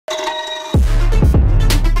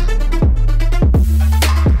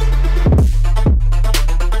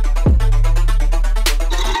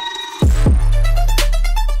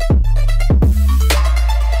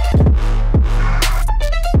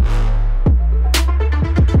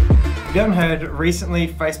If you haven't heard, recently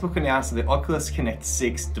Facebook announced at the Oculus Connect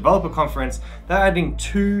 6 developer conference they're adding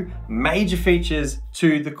two major features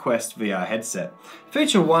to the Quest VR headset.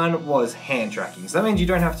 Feature one was hand tracking. So that means you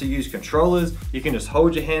don't have to use controllers, you can just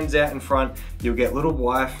hold your hands out in front, you'll get little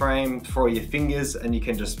wireframe for your fingers and you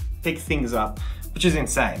can just pick things up, which is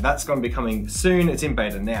insane. That's going to be coming soon, it's in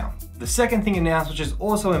beta now. The second thing announced, which is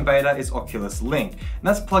also in beta, is Oculus Link. And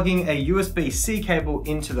that's plugging a USB-C cable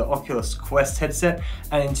into the Oculus Quest headset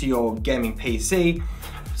and into your gaming PC,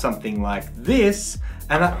 something like this,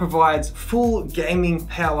 and that provides full gaming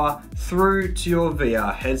power through to your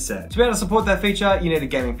VR headset. To be able to support that feature, you need a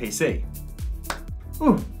gaming PC.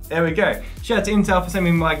 Ooh, there we go. Shout out to Intel for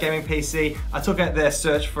sending me my gaming PC. I took out their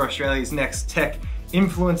search for Australia's next tech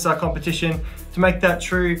influencer competition. To make that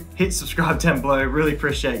true, hit subscribe down below. Really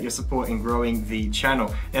appreciate your support in growing the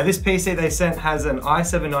channel. Now this PC they sent has an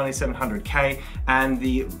i7-9700K and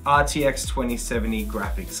the RTX 2070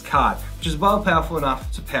 graphics card, which is well powerful enough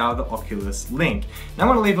to power the Oculus Link. Now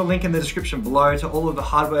I'm going to leave a link in the description below to all of the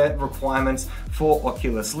hardware requirements for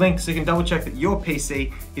Oculus Link so you can double check that your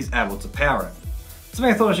PC is able to power it.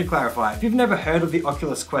 Something I thought I should clarify. If you've never heard of the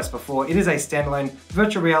Oculus Quest before, it is a standalone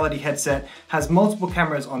virtual reality headset, has multiple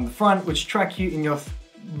cameras on the front which track you in your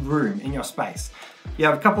room, in your space. You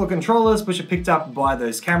have a couple of controllers which are picked up by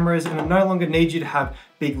those cameras and it no longer needs you to have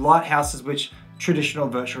big lighthouses which traditional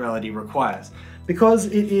virtual reality requires. Because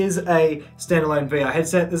it is a standalone VR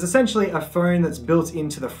headset, there's essentially a phone that's built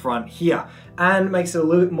into the front here and makes it a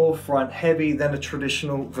little bit more front heavy than a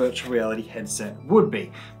traditional virtual reality headset would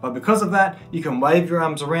be. But because of that, you can wave your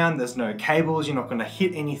arms around, there's no cables, you're not going to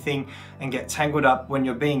hit anything and get tangled up when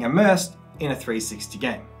you're being immersed in a 360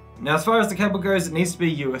 game. Now as far as the cable goes, it needs to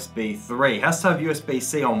be USB 3. It has to have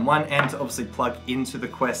USB-C on one end to obviously plug into the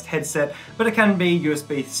Quest headset, but it can be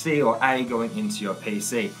USB-C or A going into your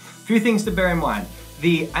PC. A few things to bear in mind.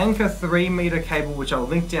 The Anchor 3-meter cable, which I'll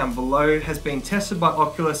link down below, has been tested by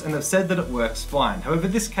Oculus and they've said that it works fine. However,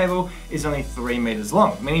 this cable is only 3 meters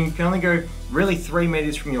long, meaning you can only go really 3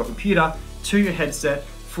 meters from your computer to your headset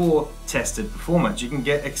for tested performance. You can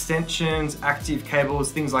get extensions, active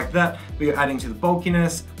cables, things like that, but you're adding to the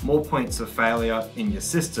bulkiness, more points of failure in your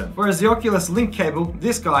system. Whereas the Oculus Link cable,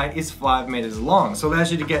 this guy is 5 meters long, so it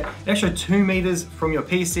allows you to get an extra 2 meters from your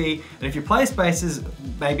PC, and if your play space is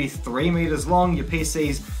maybe 3 meters long, your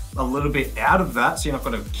PC's a little bit out of that, so you're not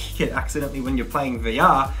gonna kick it accidentally when you're playing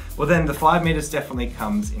VR, well then the 5 meters definitely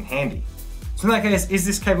comes in handy. So in that case, is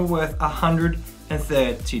this cable worth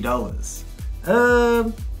 $130?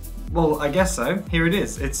 Well, I guess so. Here it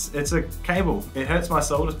is. It's a cable. It hurts my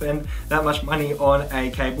soul to spend that much money on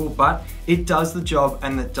a cable, but it does the job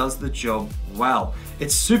and it does the job well.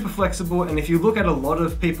 It's super flexible, and if you look at a lot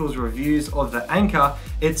of people's reviews of the Anchor,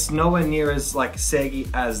 it's nowhere near as like saggy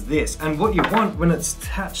as this. And what you want when it's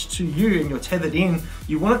attached to you and you're tethered in,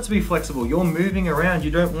 you want it to be flexible. You're moving around.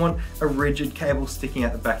 You don't want a rigid cable sticking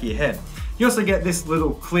out the back of your head. You also get this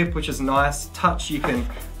little clip, which is nice. Touch, you can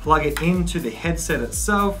plug it into the headset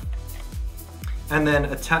itself and then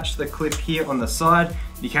attach the clip here on the side.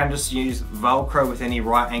 You can just use Velcro with any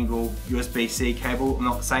right angle USB-C cable. I'm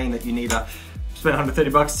not saying that you need to spend 130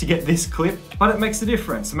 bucks to get this clip, but it makes a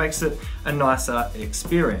difference. It makes it a nicer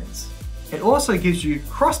experience. It also gives you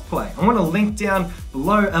crossplay. I'm gonna link down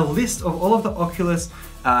below a list of all of the Oculus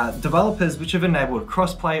developers which have enabled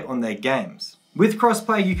crossplay on their games. With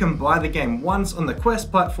crossplay, you can buy the game once on the Quest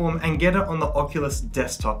platform and get it on the Oculus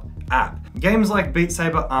desktop app. Games like Beat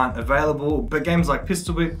Saber aren't available, but games like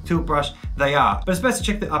Pistol Whip, Tilt Brush, they are. But it's best to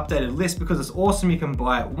check the updated list because it's awesome. You can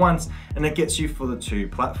buy it once and it gets you for the two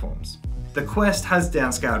platforms. The Quest has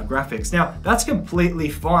downscaled graphics. Now, that's completely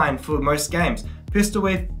fine for most games. Pistol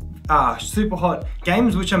Whip, super hot.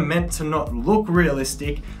 Games which are meant to not look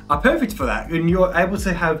realistic are perfect for that. And you're able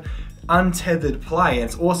to have untethered play, and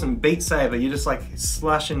it's awesome. Beat Saber, you're just like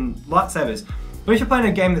slashing lightsabers. But if you're playing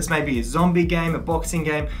a game that's maybe a zombie game, a boxing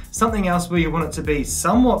game, something else where you want it to be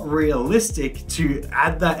somewhat realistic to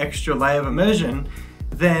add that extra layer of immersion,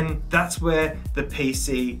 then that's where the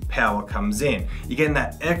PC power comes in. You're getting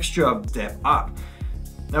that extra step up.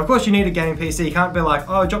 Now, of course, you need a gaming PC. You can't be like,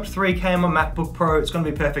 oh, I dropped 3K on my MacBook Pro, it's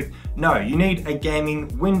gonna be perfect. No, you need a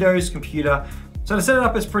gaming Windows computer. So to set it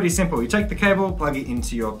up, it's pretty simple. You take the cable, plug it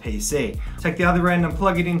into your PC. Take the other end and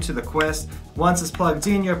plug it into the Quest. Once it's plugged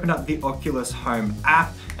in, you open up the Oculus Home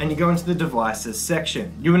app and you go into the devices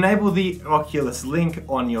section. You enable the Oculus Link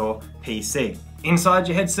on your PC. Inside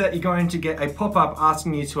your headset, you're going to get a pop-up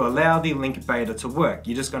asking you to allow the Link beta to work.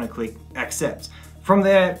 You're just going to click accept. From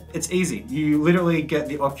there, it's easy. You literally get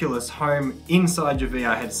the Oculus Home inside your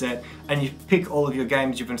VR headset and you pick all of your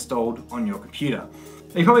games you've installed on your computer.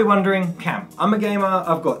 You're probably wondering, Cam, I'm a gamer,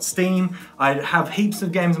 I've got Steam, I have heaps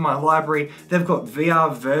of games in my library, they've got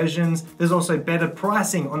VR versions, there's also better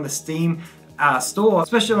pricing on the Steam store,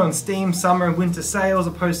 especially on Steam summer and winter sales,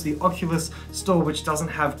 opposed to the Oculus store, which doesn't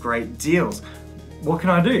have great deals. What can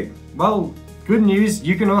I do? Well, good news,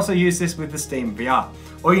 you can also use this with the Steam VR.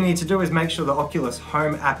 All you need to do is make sure the Oculus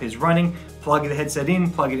Home app is running, plug the headset in,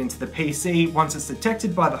 plug it into the PC. Once it's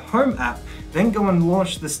detected by the Home app, then go and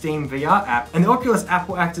launch the Steam VR app, and the Oculus app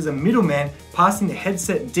will act as a middleman, passing the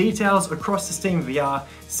headset details across the Steam VR,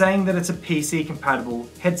 saying that it's a PC compatible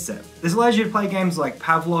headset. This allows you to play games like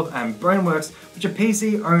Pavlov and Boneworks, which are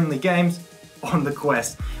PC only games on the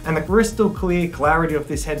Quest. And the crystal clear clarity of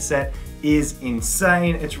this headset is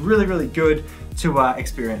insane. It's really, really good to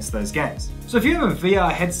experience those games. So if you have a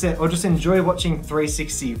VR headset or just enjoy watching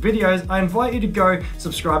 360 videos, I invite you to go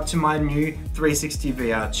subscribe to my new 360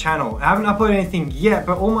 VR channel. I haven't uploaded anything yet,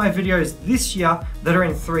 but all my videos this year that are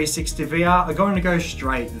in 360 VR are going to go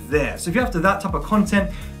straight there. So if you're after that type of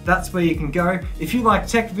content, that's where you can go. If you like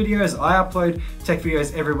tech videos, I upload tech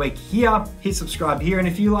videos every week here. Hit subscribe here. And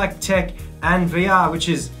if you like tech and VR, which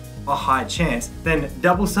is a high chance, then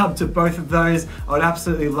double sub to both of those. I would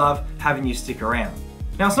absolutely love having you stick around.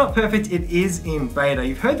 Now, it's not perfect, it is in beta.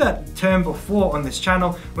 You've heard that term before on this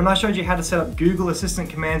channel when I showed you how to set up Google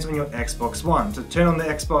Assistant commands on your Xbox One. To turn on the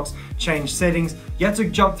Xbox, change settings, you have to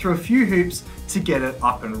jump through a few hoops to get it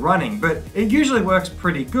up and running, but it usually works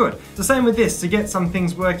pretty good. It's the same with this. To get some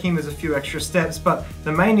things working, there's a few extra steps, but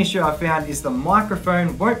the main issue I found is the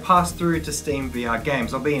microphone won't pass through to Steam VR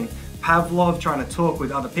games. I'll be in Pavlov trying to talk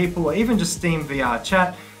with other people, or even just Steam VR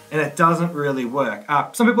chat, and it doesn't really work.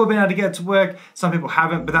 Some people have been able to get it to work, some people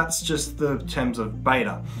haven't, but that's just the terms of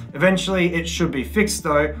beta. Eventually it should be fixed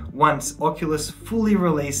though, once Oculus fully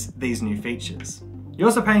release these new features. You're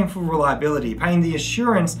also paying for reliability, paying the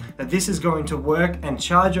assurance that this is going to work and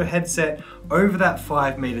charge your headset over that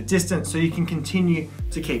 5-meter distance so you can continue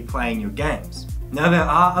to keep playing your games. Now, there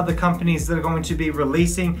are other companies that are going to be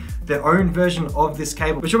releasing their own version of this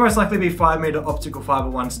cable, which will most likely be 5-meter optical fiber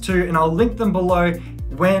ones too, and I'll link them below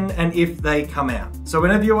when and if they come out. So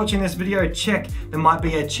whenever you're watching this video, check, there might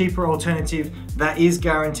be a cheaper alternative that is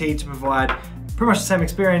guaranteed to provide pretty much the same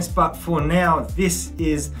experience, but for now, this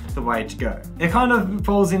is the way to go. It kind of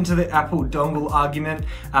falls into the Apple dongle argument.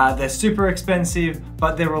 They're super expensive,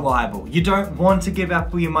 but they're reliable. You don't want to give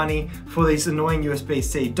Apple your money for these annoying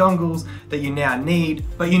USB-C dongles that you now need,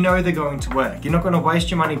 but you know they're going to work. You're not going to waste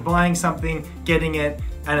your money buying something, getting it,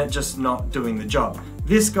 and it just not doing the job.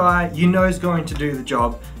 This guy, you know, is going to do the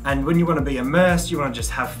job, and when you want to be immersed, you want to just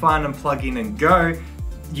have fun and plug in and go,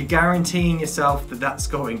 you're guaranteeing yourself that that's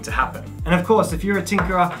going to happen. And of course, if you're a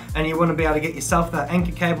tinkerer and you want to be able to get yourself that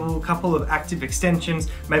anchor cable, a couple of active extensions,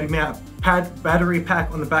 maybe mount a battery pack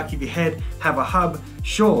on the back of your head, have a hub,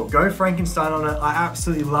 sure, go Frankenstein on it. I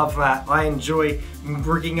absolutely love that. I enjoy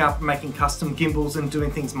rigging up, making custom gimbals and doing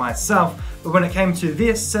things myself. But when it came to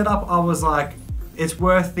this setup, I was like, it's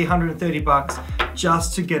worth the 130 bucks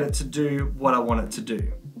just to get it to do what I want it to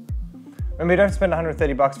do. Remember, you don't spend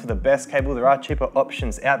 130 bucks for the best cable. There are cheaper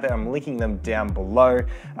options out there. I'm linking them down below.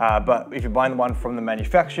 But if you're buying the one from the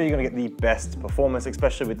manufacturer, you're gonna get the best performance,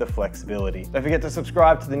 especially with the flexibility. Don't forget to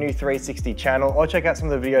subscribe to the new 360 channel or check out some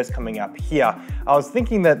of the videos coming up here. I was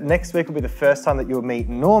thinking that next week will be the first time that you'll meet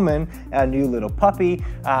Norman, our new little puppy.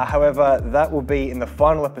 However, that will be in the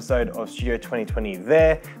final episode of Studio 2020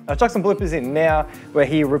 there. I've chucked some bloopers in now where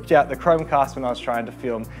he ripped out the Chromecast when I was trying to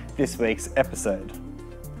film this week's episode.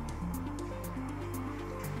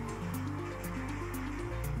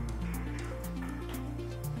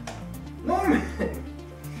 Norman!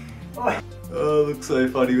 Oh, it looks so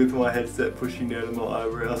funny with my headset pushing down to my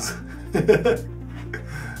eyebrows.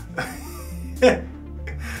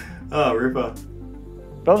 Oh, ripper.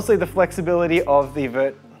 But obviously the flexibility of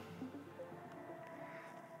the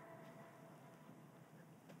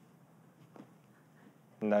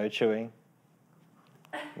No chewing.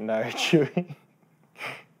 No chewing.